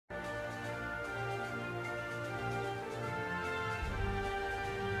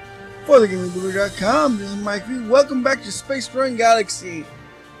For thegamingblue.com, this is Mike V. Welcome back to Space Run Galaxy.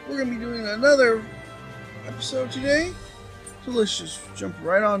 We're going to be doing another episode today, so let's just jump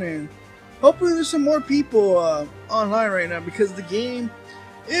right on in. Hopefully there's some more people online right now because the game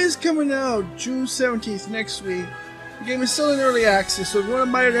is coming out June 17th next week. The game is still in early access, so if you want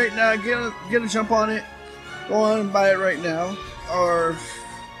to buy it right now, get a jump on it. Go on and buy it right now. Or if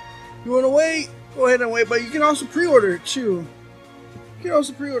you want to wait, go ahead and wait, but you can also pre-order it too.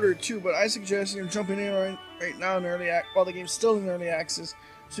 But I suggest jumping in right now in while the game's still in early access,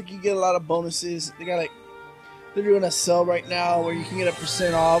 so you can get a lot of bonuses. They're doing a sale right now where you can get a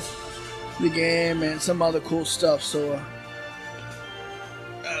 % off the game and some other cool stuff. So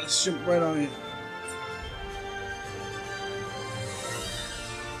let's jump right on in.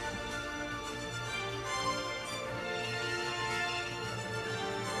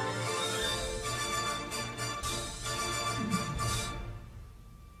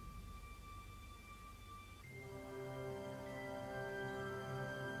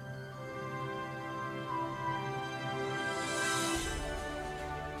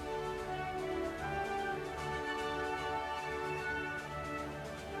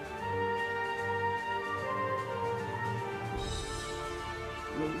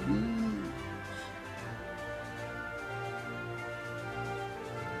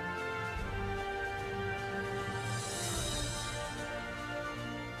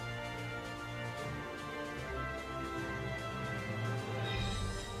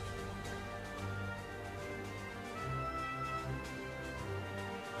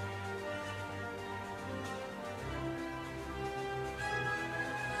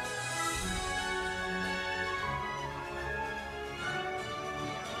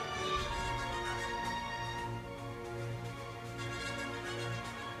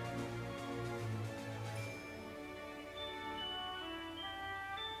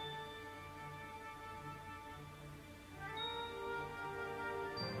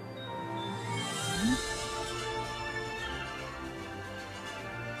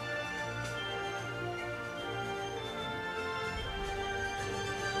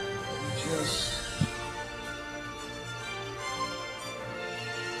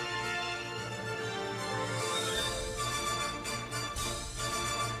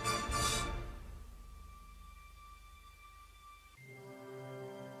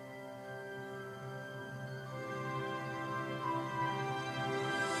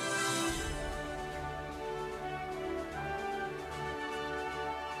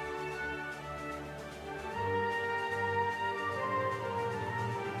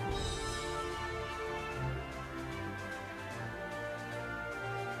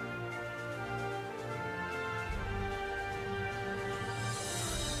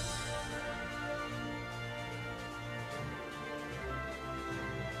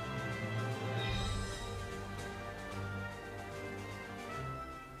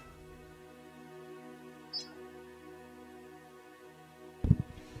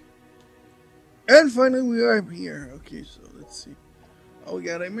 And finally, we are here. Okay, so let's see. Oh, we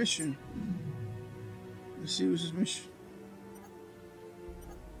got a mission. Let's see what's this mission.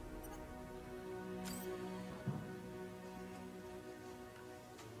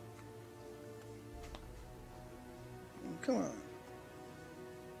 Oh, come on.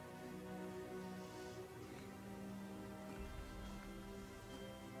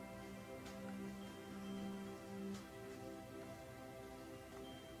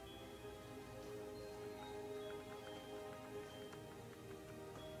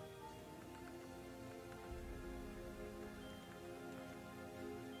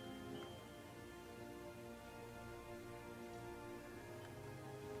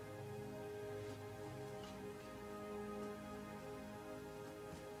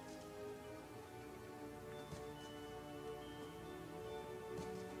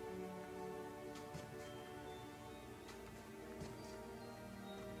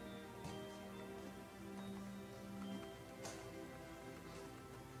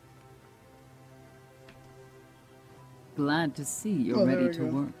 Glad to see you're ready to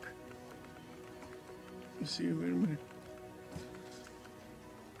work. Let's see, wait a minute.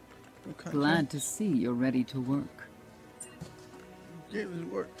 Okay, Glad to see you're ready to work. Okay,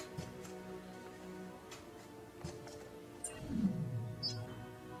 let's work.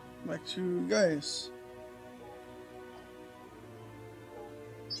 Back to Gaius.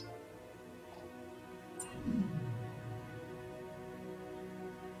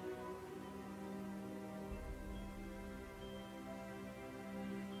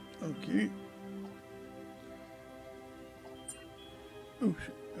 Okay. Oh,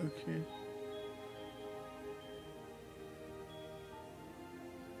 okay.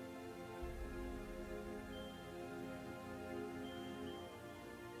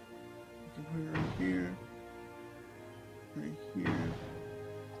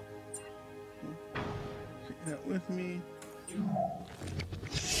 with me.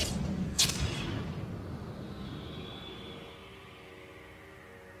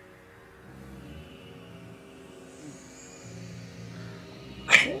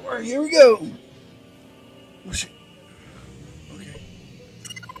 Alright, here we go. Oh shit. Okay.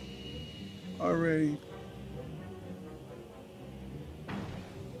 Already.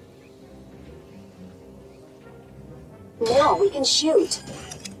 Now we can shoot.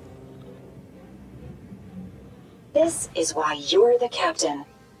 This is why you're the captain.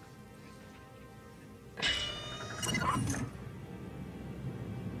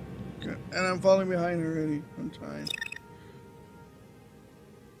 Okay. And I'm falling behind already. I'm trying.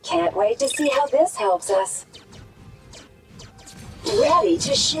 Can't wait to see how this helps us. Ready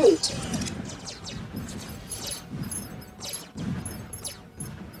to shoot.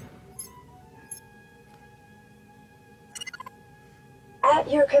 At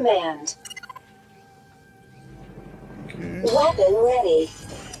your command. Okay. Weapon ready.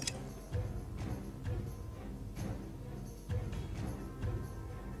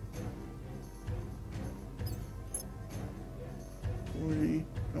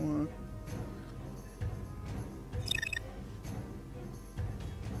 Come on.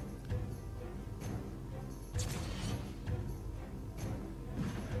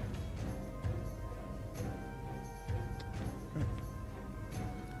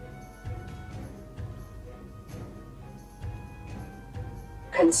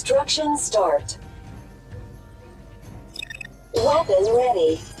 Construction start. Weapon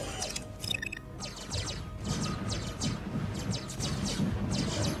ready.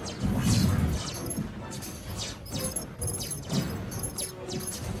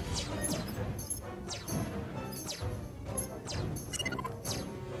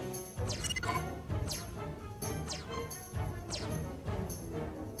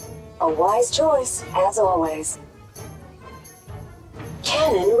 A wise choice, as always.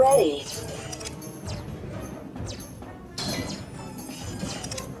 Cannon ready.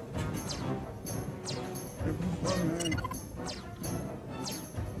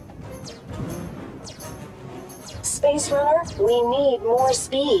 Space Runner, we need more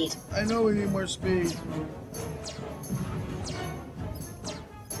speed. I know we need more speed.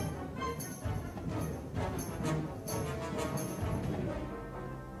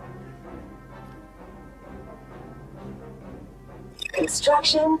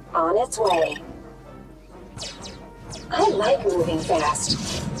 Construction on its way. I like moving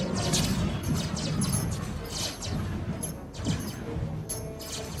fast.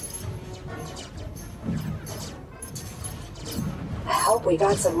 I hope we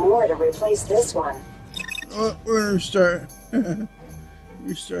got some more to replace this one. Oh, we're gonna restart.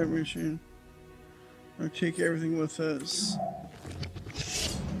 Restart mission. I'll take everything with us.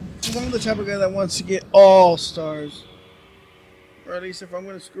 I'm the type of guy that wants to get all stars. Or at least if I'm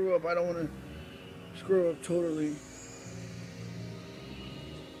going to screw up, I don't want to screw up totally.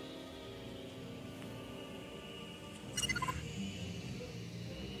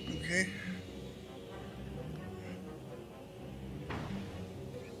 Okay.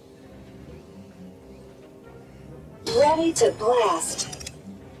 Ready to blast.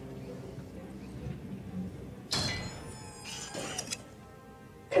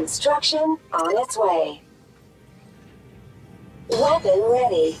 Construction on its way. Weapon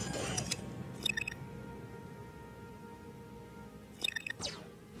ready.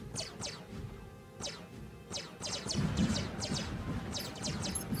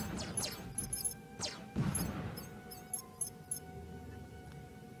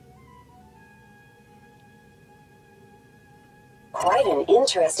 Quite an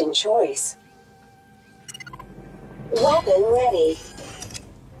interesting choice. Weapon ready.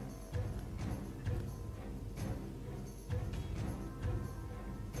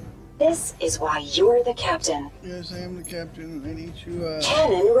 This is why you're the captain. Yes, I am the captain. I need to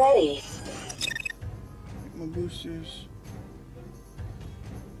Cannon ready. get my boosters.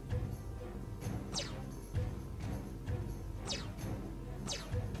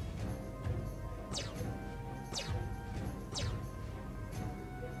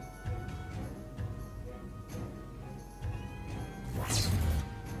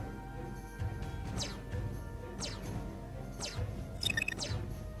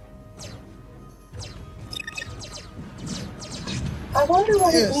 I wonder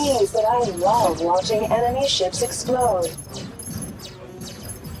what Yes. it means that I love watching enemy ships explode.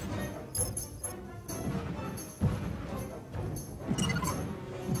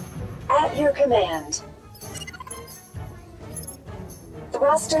 At your command.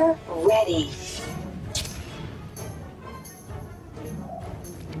 Thruster ready.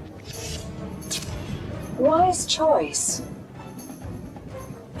 Wise choice.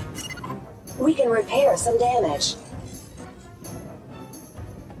 We can repair some damage.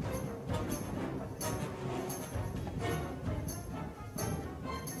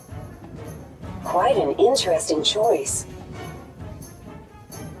 Quite an interesting choice.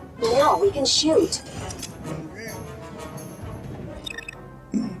 Now we can shoot. Okay.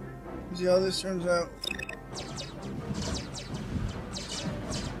 See how this turns out.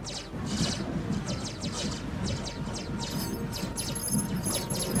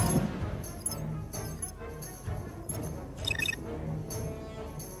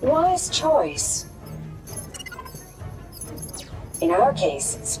 Wise choice. In our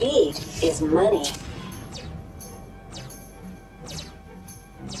case, speed is money.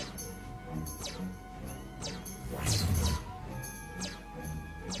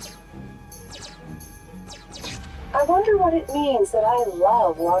 I wonder what it means that I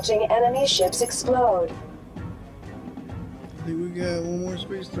love watching enemy ships explode. I think we got one more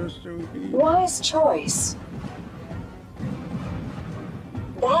space thruster we can use. Wise choice.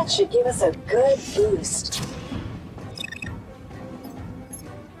 That should give us a good boost.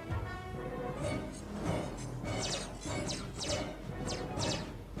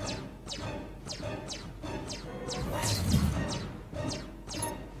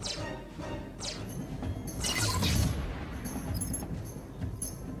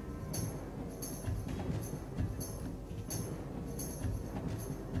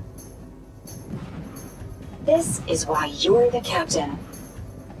 This is why you're the captain.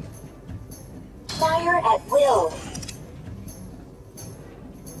 Fire at will.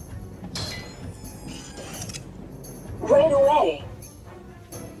 Right away.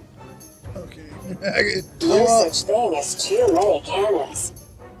 Okay. No such thing as too many cannons.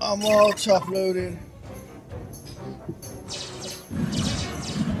 I'm all top loaded.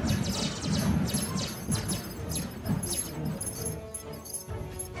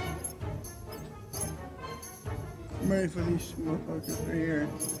 I'm ready for these motherfuckers right here.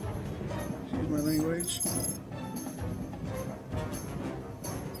 Excuse my language.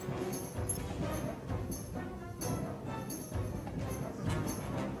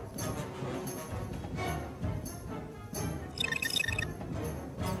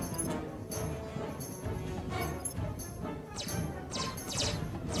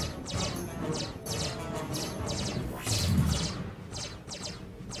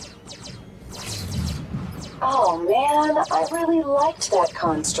 Oh man, I really liked that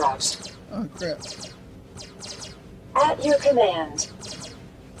construct. Oh crap. At your command.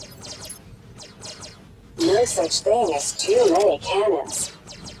 No such thing as too many cannons.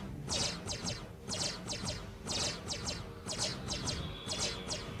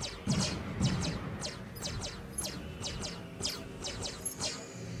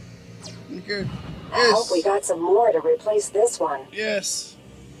 Okay. I hope Yes. we got some more to replace this one. Yes.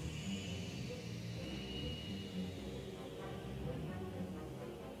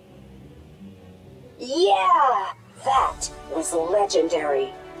 Yeah! That was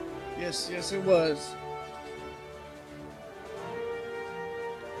legendary. Yes, yes it was.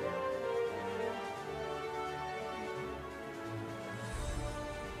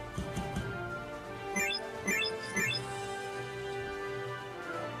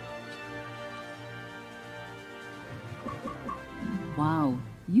 Wow,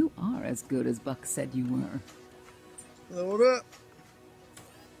 you are as good as Buck said you were. Load up.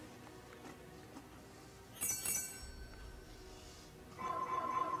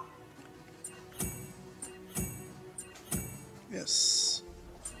 Yes.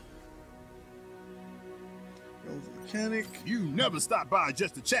 Go with the mechanic. You never stop by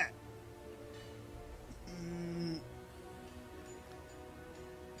just to chat.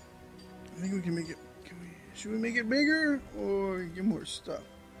 I think we can make it. Should we make it bigger or get more stuff?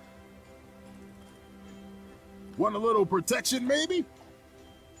 Want a little protection, maybe?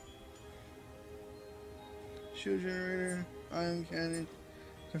 Shield generator, ion cannon,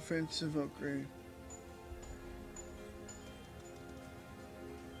 defensive upgrade.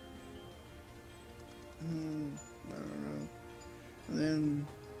 I don't know. And then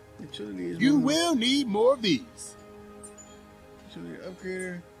utilities. You will need more of these. Utility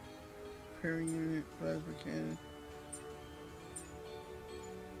upgrader, repairing unit, plasma cannon.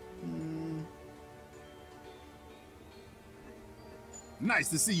 Nice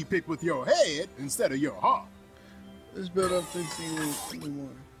to see you pick with your head instead of your heart. Let's build up 15 more.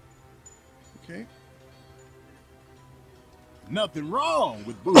 Okay. Nothing wrong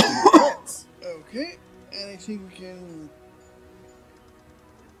with boosting defense. Okay. And I think we can.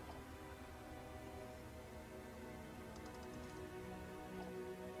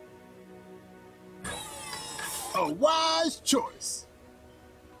 A wise choice.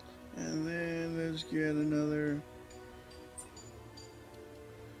 And then let's get another.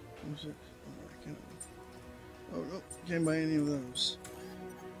 What's it? Oh, I can't. Oh no, can't buy any of those.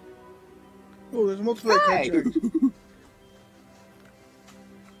 Oh, there's a multiplayer contract.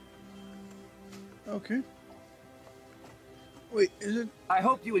 Okay. Wait, is it? I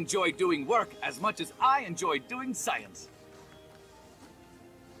hope you enjoy doing work as much as I enjoy doing science.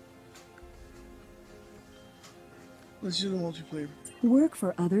 Let's do the multiplayer. Work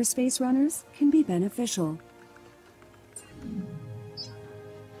for other space runners can be beneficial.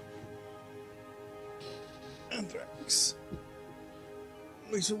 Anthrax.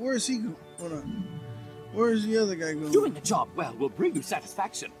 Wait, so where is he going? Hold on. Where is the other guy going? Doing the job well will bring you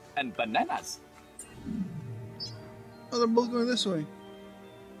satisfaction and bananas. Oh, they're both going this way.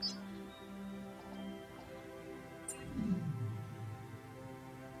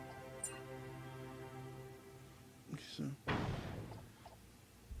 Okay, so.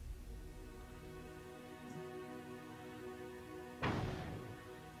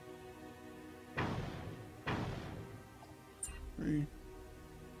 Three.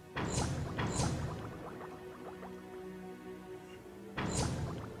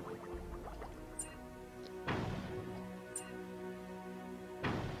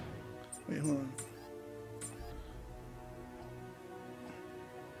 Wait, hold on.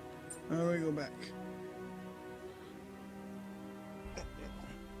 How do I go back?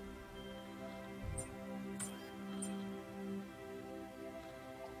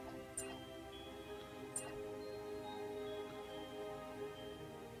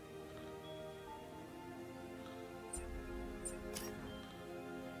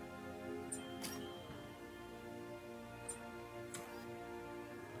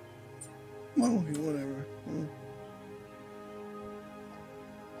 Well, okay, whatever. Well,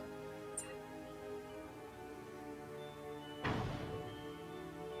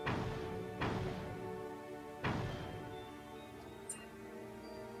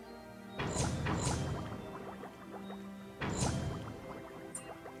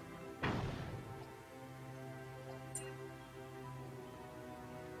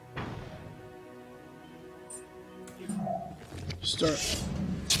 start.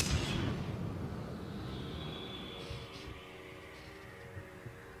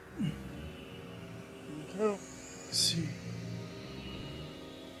 Oh, let's see.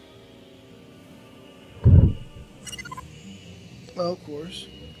 Well, of course.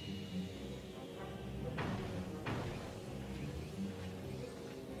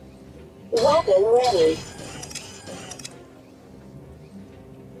 Weapon ready.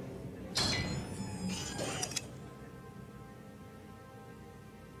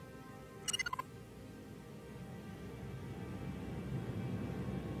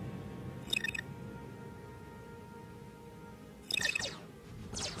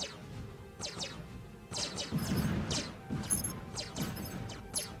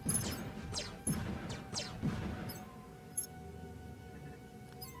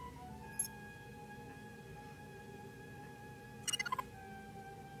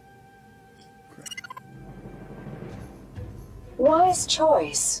 Wise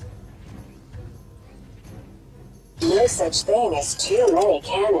choice. No such thing as too many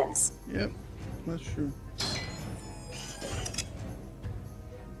cannons. Yep, that's true.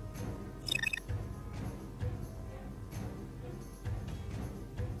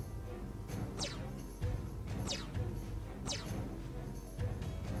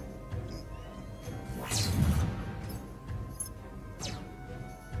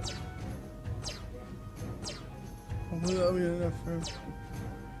 Hopefully that'll be enough for him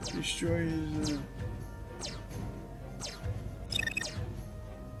to destroy his.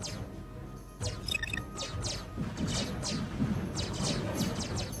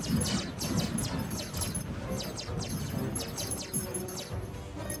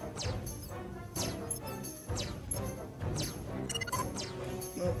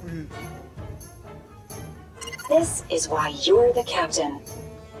 Oh, we're here. This is why you're the captain.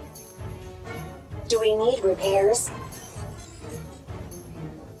 Do we need repairs?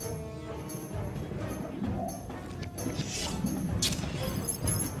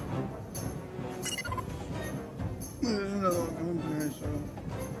 There's another one coming there, so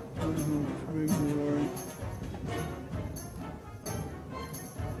I don't know if we can worry.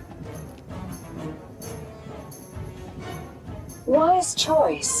 Wise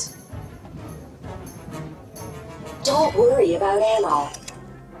choice. Don't worry about ammo.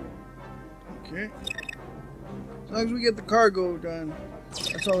 Okay. As long as we get the cargo done,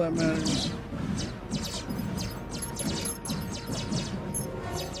 that's all that matters.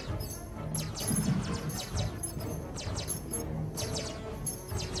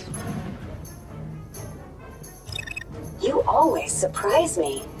 always surprise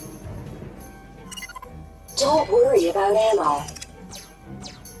me. Don't worry about ammo.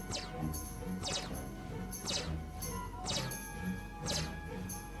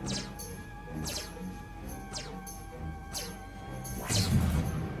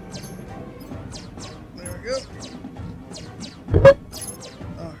 There we go.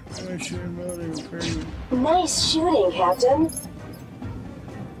 Oh, I should have known they were very... Nice shooting, Captain.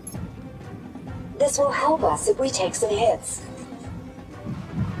 This will help us if we take some hits.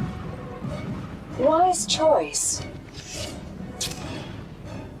 Wise choice.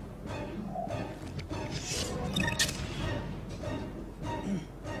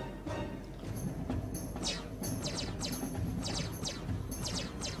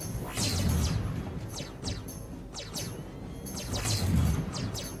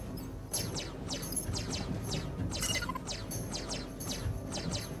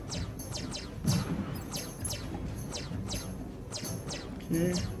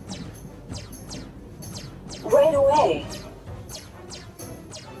 Okay. Right away.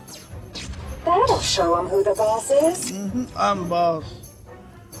 That'll show him who the boss is. I'm the boss.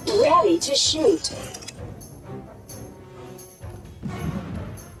 Ready to shoot.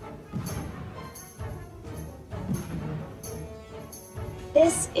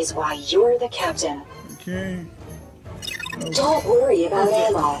 This is why you're the captain. Okay. Don't worry about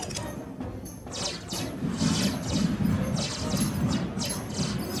ammo.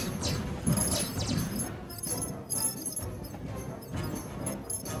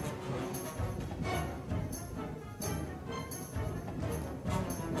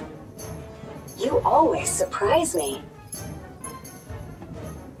 You always surprise me.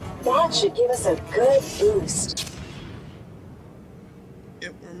 That should give us a good boost.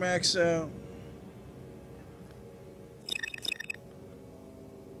 Yep, we're maxed out.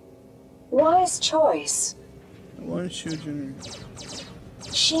 Wise choice. One shield generator.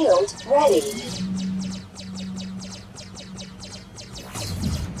 Shield ready.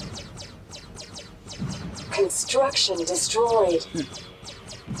 Construction destroyed.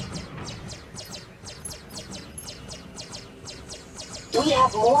 We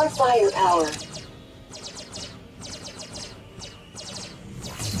have more firepower.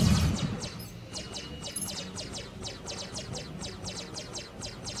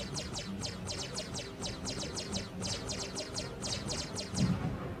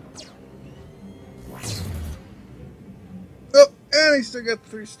 Oh, and he still got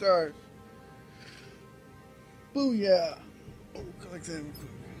 3 stars. Booyah. Oh, collect that real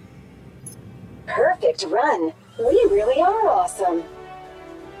quick. Perfect run. We really are awesome.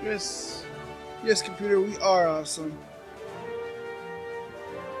 Yes. Yes, computer, we are awesome.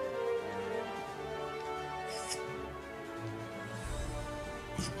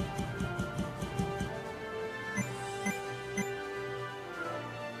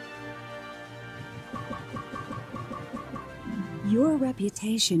 Your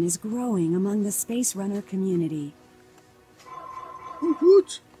reputation is growing among the Space Runner community. Woot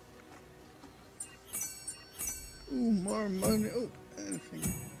woot. Ooh, more money. Oh, anything.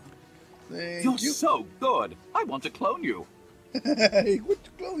 Thank You're you. so good. I want to clone you. Hey, what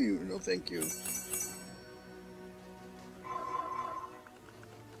to clone you? No, thank you.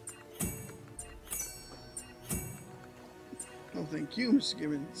 No, thank you, Mr.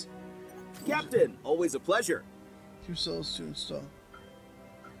 Gibbons. Captain, always a pleasure. 2 cells to install.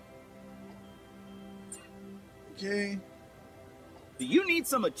 Okay. Do you need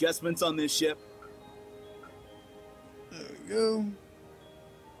some adjustments on this ship? There we go.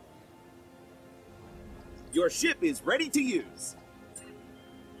 Your ship is ready to use.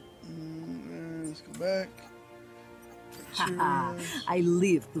 And let's go back. Haha, Materials. I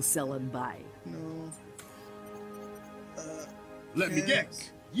live to sell and buy. No. Let me Yes.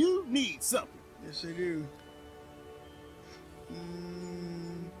 guess. You need something. Yes, I do.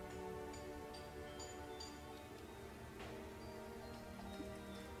 Mm.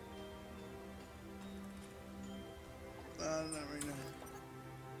 Not right now.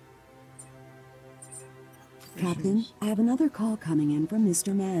 Captain, Missions. I have another call coming in from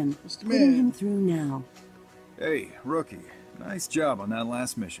Mr. Mann. Mr. Putting Man. him through now. Hey, rookie. Nice job on that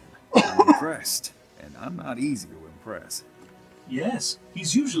last mission. I'm impressed, and I'm not easy to impress. Yes,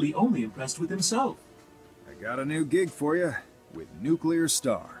 he's usually only impressed with himself. I got a new gig for you with Nuclear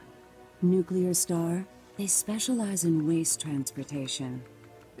Star. Nuclear Star, they specialize in waste transportation.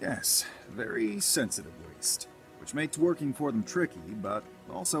 Yes, very sensitive waste, which makes working for them tricky, but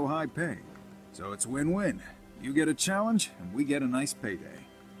also high paying. So it's win-win. You get a challenge, and we get a nice payday.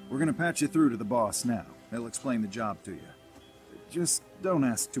 We're gonna patch you through to the boss now. He'll explain the job to you. Just don't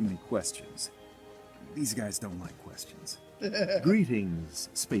ask too many questions. These guys don't like questions. Greetings,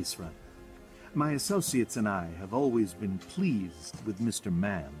 Space Runner. My associates and I have always been pleased with Mr.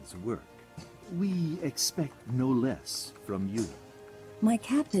 Mann's work. We expect no less from you. My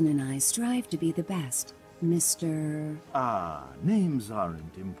captain and I strive to be the best, Mr. Ah, names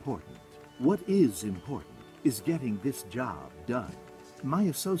aren't important. What is important is getting this job done. My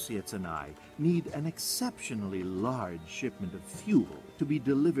associates and I need an exceptionally large shipment of fuel to be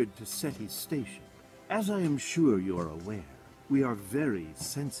delivered to SETI Station. As I am sure you're aware, we are very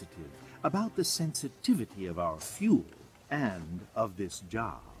sensitive about the sensitivity of our fuel and of this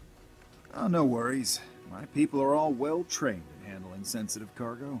job. Oh, no worries. My people are all well trained in handling sensitive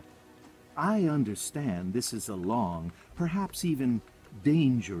cargo. I understand this is a long, perhaps even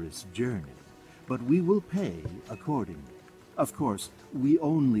dangerous journey, but we will pay accordingly. Of course, we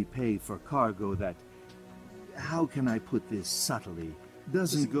only pay for cargo that, how can I put this subtly,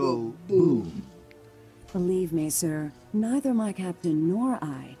 doesn't go boom. Believe me, sir, neither my captain nor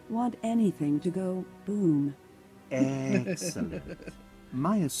I want anything to go boom. Excellent.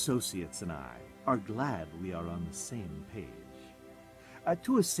 My associates and I are glad we are on the same page.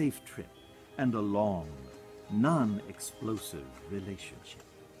 To a safe trip and a long, non-explosive relationship.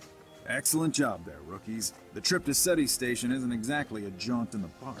 Excellent job there, rookies. The trip to SETI Station isn't exactly a jaunt in the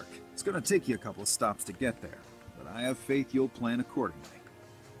park. It's gonna take you a couple of stops to get there, but I have faith you'll plan accordingly.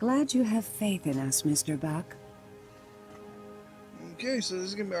 Glad you have faith in us, Mr. Buck. Okay, so this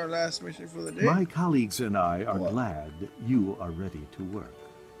is gonna be our last mission for the day. My colleagues and I are glad you are ready to work.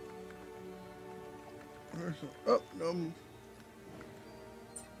 Oh, no.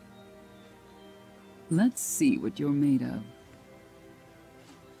 Let's see what you're made of.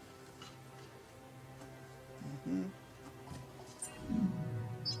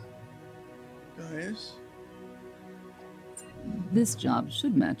 Guys. This job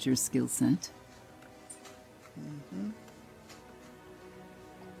should match your skill set.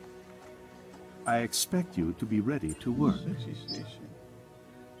 I expect you to be ready to work. SETI Station.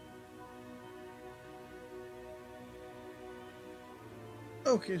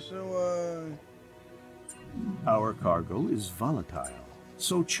 Okay, so, Our cargo is volatile,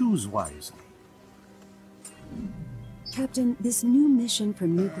 so choose wisely. Captain, this new mission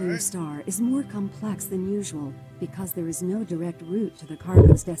from Nuclear Star is more complex than usual because there is no direct route to the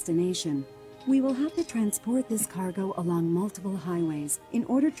cargo's destination. We will have to transport this cargo along multiple highways in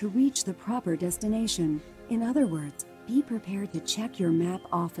order to reach the proper destination. In other words, be prepared to check your map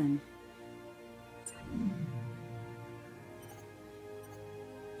often.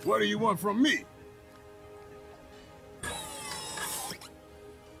 What do you want from me?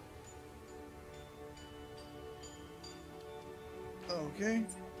 okay.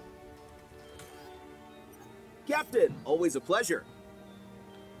 Captain, always a pleasure.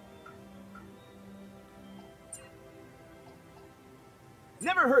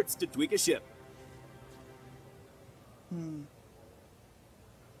 Never hurts to tweak a ship.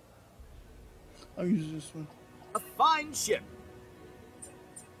 I'll use this one. A fine ship.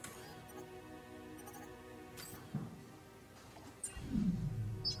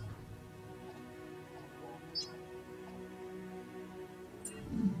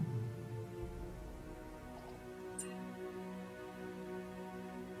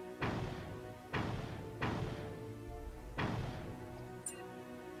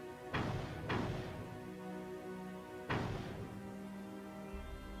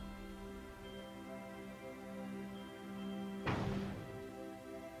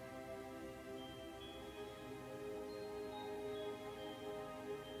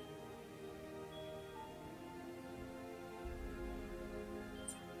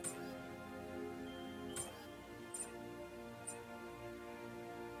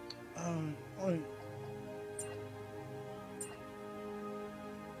 Wait.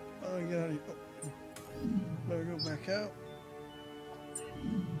 Oh, yeah. Better go back out.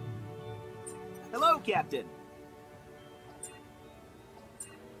 Hello, Captain.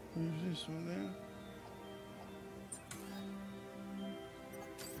 Who's this one there?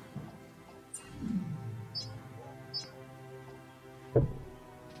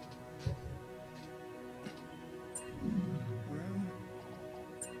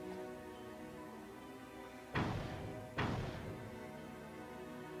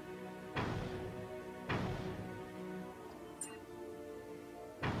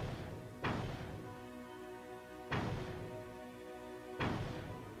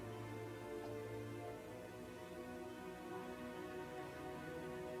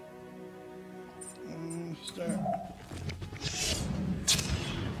 Start.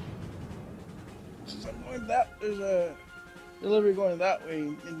 Something like that. There's a delivery going that way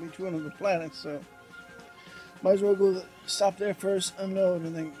in between of the planets, so Might as well go stop there first, unload,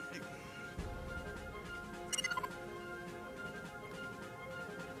 and then.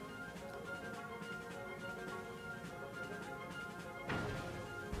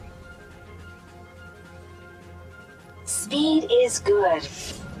 Speed is good.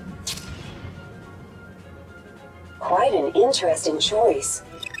 Quite an interesting choice.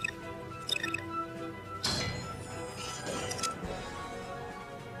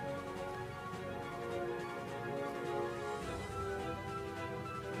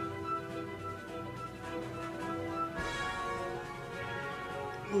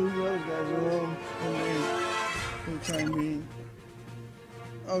 Move those guys alone for the time being.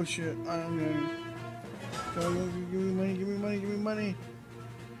 Oh shit, I'm gonna. Give me money, give me money, give me money.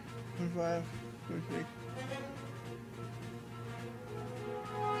 25, 26.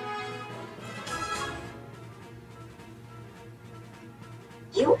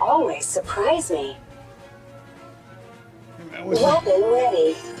 You always surprise me. I Weapon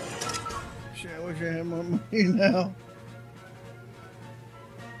ready. Shit, I wish I had more money now.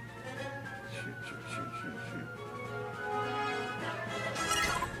 Shoot.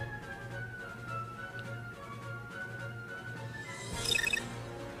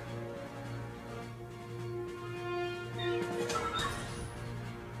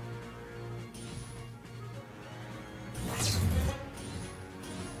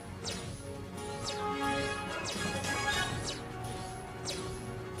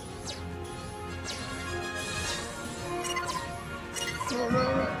 No.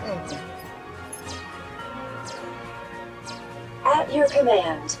 Okay. At your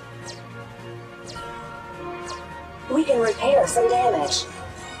command. We can repair some damage.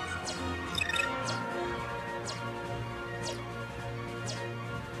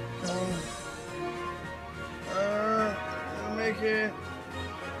 Make it.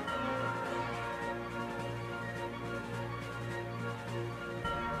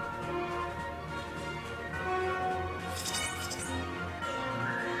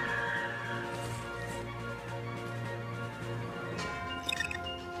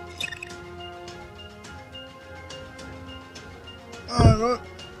 Oh,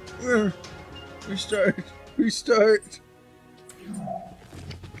 look. Restart.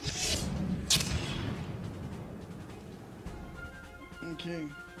 Okay.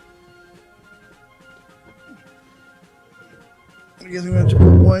 I guess I'm going to have to put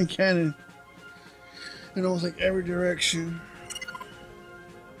one cannon in almost like every direction.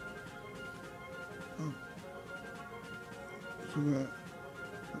 Oh. So we got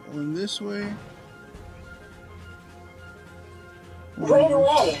one this way. Right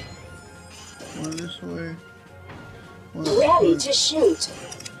away. One this way. Ready to shoot.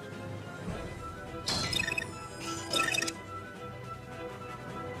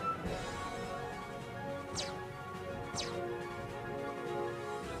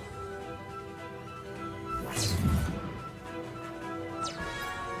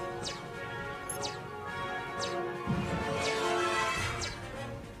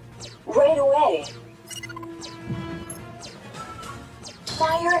 Right away.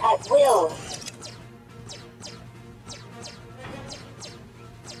 Fire at will.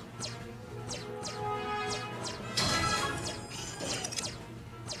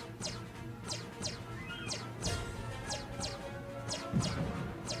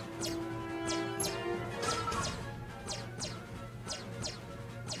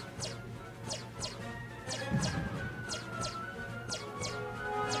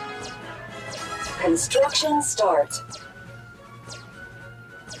 Construction start.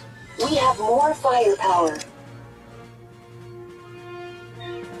 We have more firepower.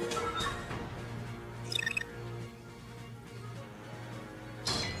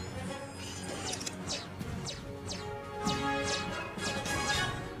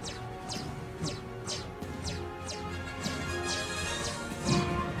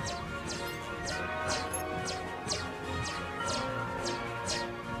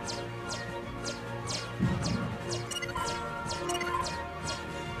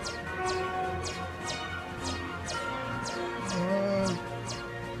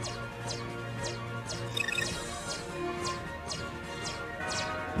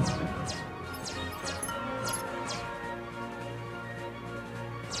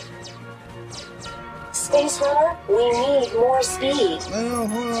 Space Runner, we need more speed. No,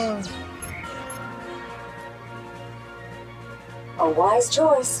 hold on. A wise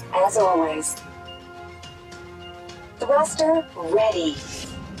choice, as always. Thruster ready.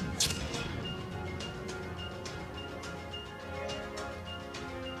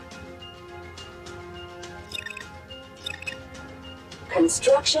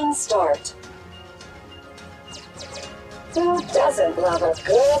 Construction start. Who doesn't love a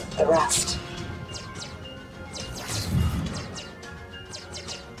good thrust?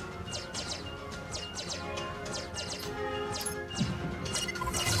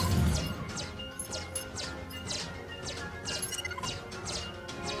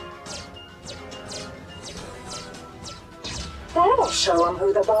 That'll show him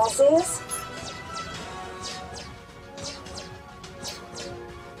who the boss is.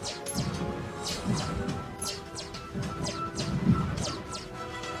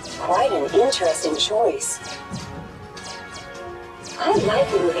 Quite an interesting choice. I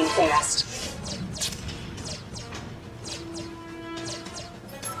like moving fast.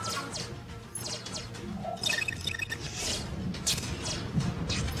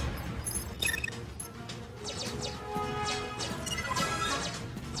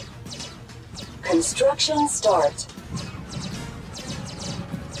 Construction start.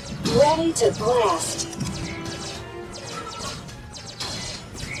 Ready to blast.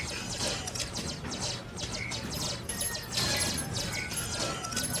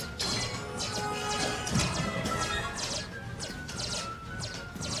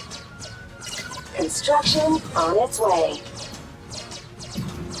 Construction on its way.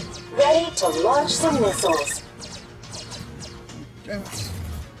 Ready to launch some missiles. Damn it.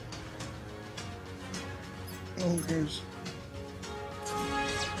 Oh, goes.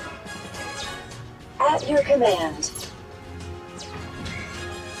 At your command.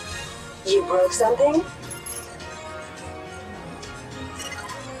 You broke something?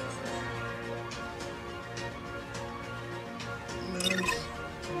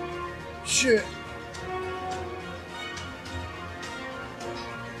 Shit.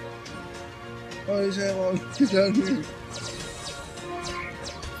 Oh, he's having all down here.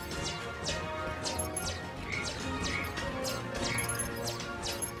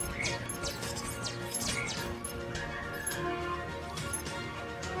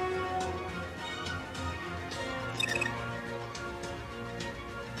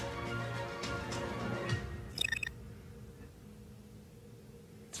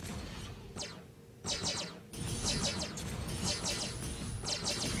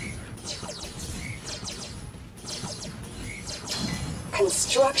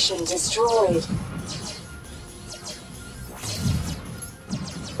 Construction destroyed.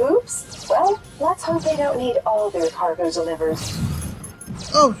 Oops. Well, let's hope they don't need all their cargo delivered.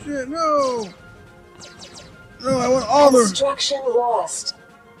 Oh shit, no! No, I want all the... Construction lost.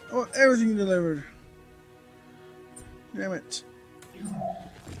 I want everything delivered. Damn it.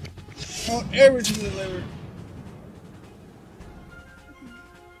 I want everything delivered.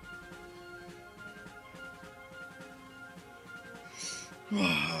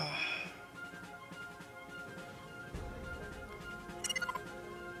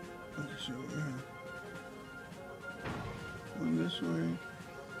 One this way.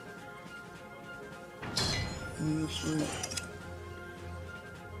 One this way.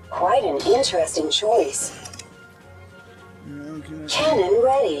 Quite an interesting choice. Yeah, okay. Cannon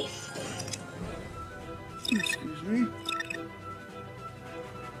ready. Excuse me.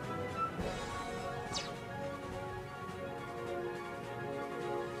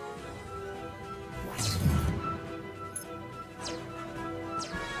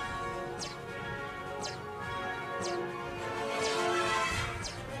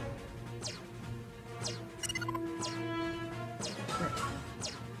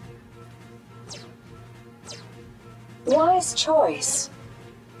 Wise choice.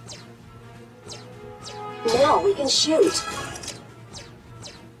 Now we can shoot.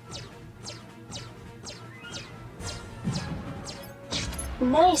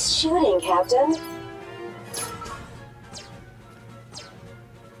 Nice shooting, Captain.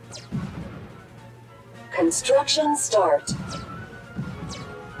 Construction start.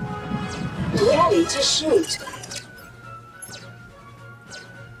 Ready to shoot.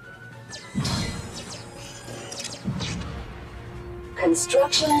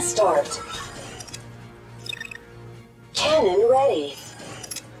 Construction start. Cannon ready.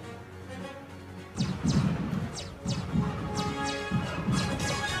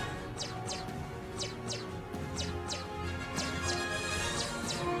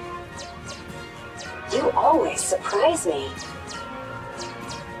 You always surprise me.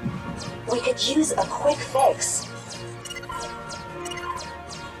 We could use a quick fix.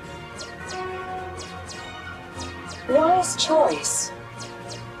 Wise choice.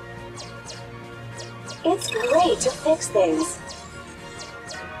 It's great to fix things.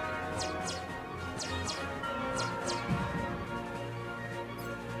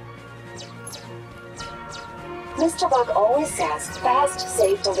 Mr. Buck always says fast,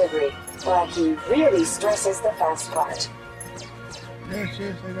 safe delivery, but he really stresses the fast part.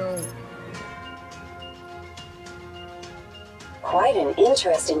 Yes, I know. Quite an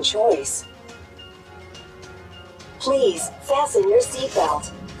interesting choice. Please fasten your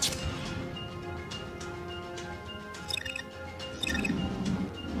seatbelt.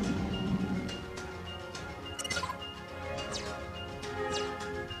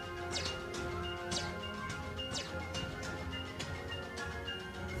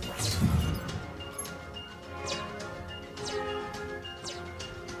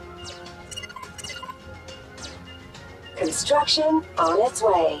 Construction on its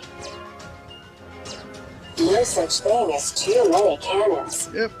way. No such thing as too many cannons.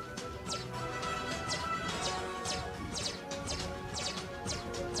 Yep.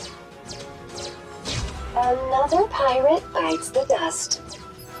 Another pirate bites the dust.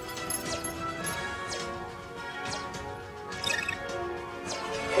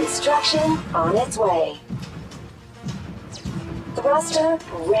 Construction on its way. Thruster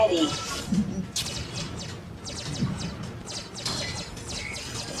ready.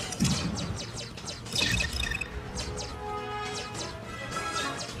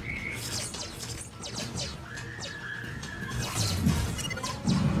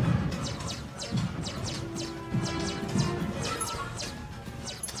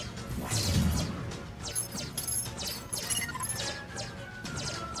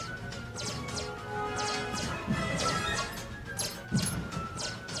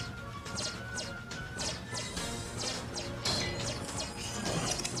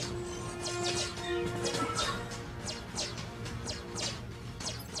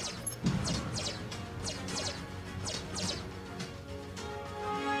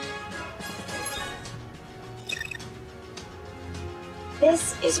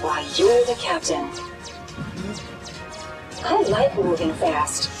 This is why you're the captain. I like moving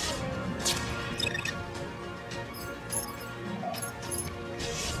fast.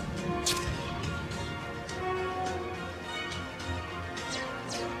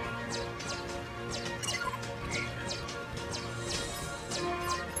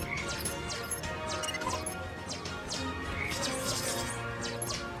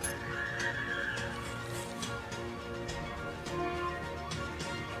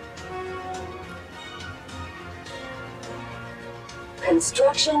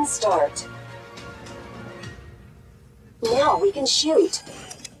 Construction start. Now we can shoot.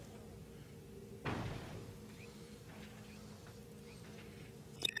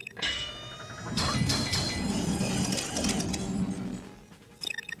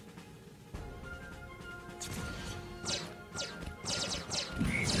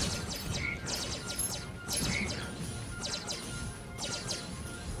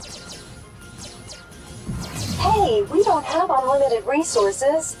 Hey, we don't have unlimited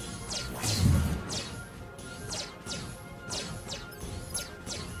resources.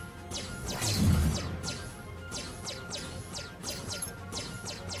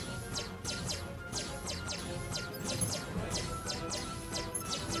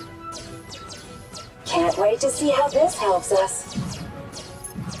 Can't wait to see how this helps us.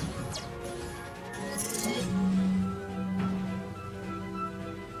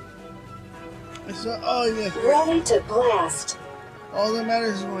 So, oh yeah. Ready to blast. All that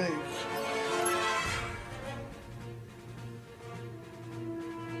matters is wave.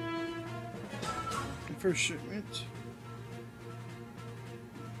 First shipment.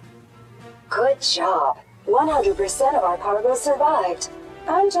 Good job. 100% of our cargo survived.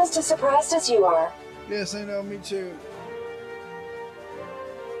 I'm just as surprised as you are. Yes, I know, me too.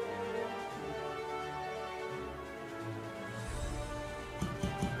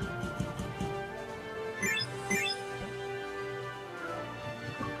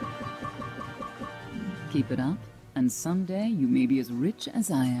 Keep it up, and someday you may be as rich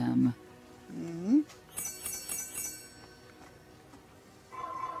as I am. Mm-hmm.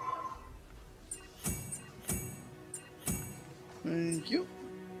 Thank you.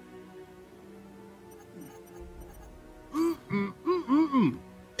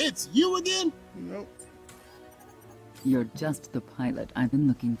 It's you again? Nope. You're just the pilot I've been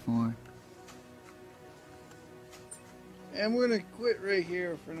looking for. And we're gonna quit right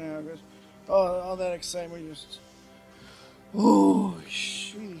here for now, because all that excitement just. Oh,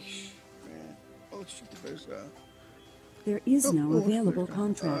 sheesh, man. Oh, let's shoot the first guy. There is no available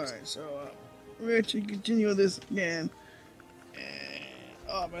contract. Alright, so we're going to continue this again. And,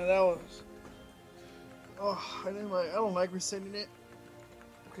 oh man, that was. Oh, I don't like resetting it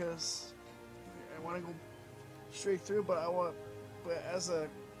because I want to go straight through, but but as a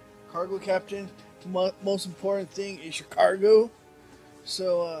cargo captain, the most important thing is your cargo.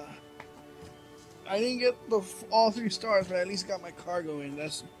 So I didn't get all 3 stars, but I at least got my cargo in.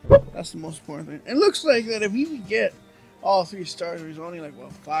 That's the most important thing. It looks like that if you can get all 3 stars, there's only like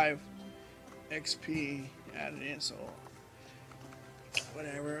 5 XP added in. So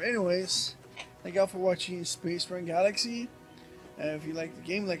whatever. Anyways, thank y'all for watching Space Run Galaxy. If you like the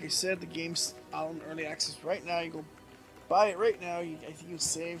game, like I said, the game's out in early access right now. You go buy it right now. I think you'll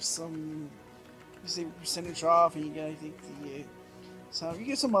save some. You save a percentage off, and you get, I think, you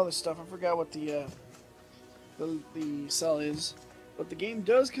get some other stuff. I forgot what the sell is, but the game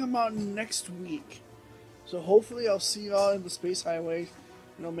does come out next week. So hopefully I'll see y'all in the Space Highway.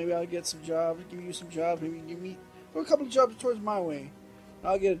 You know, maybe I'll get some jobs, give you some jobs, maybe throw a couple of jobs towards my way.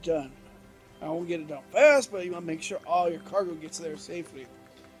 I'll get it done. I won't get it done fast, but you want to make sure all your cargo gets there safely.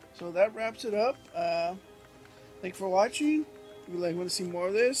 So that wraps it up. Thanks for watching. If you want to see more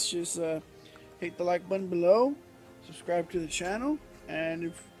of this, just hit the like button below, subscribe to the channel, and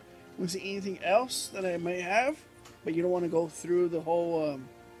if you want to see anything else that I may have, but you don't want to go through the whole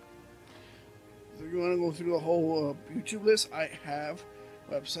YouTube list, I have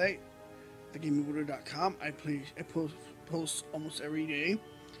a website, thegamingbuddha.com. I post almost every day.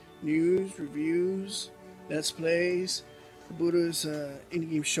 News, reviews, let's plays, the Buddha's indie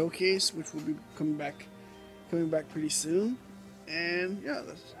game showcase, which will be coming back pretty soon. And yeah,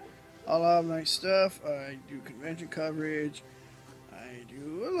 that's a lot of nice stuff. I do convention coverage. I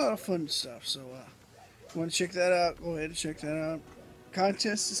do a lot of fun stuff. So if you want to check that out, go ahead and check that out.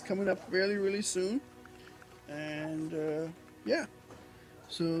 Contest is coming up really soon. And yeah.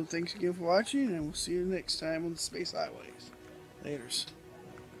 So thanks again for watching, and we'll see you next time on the Space Highways. Laters.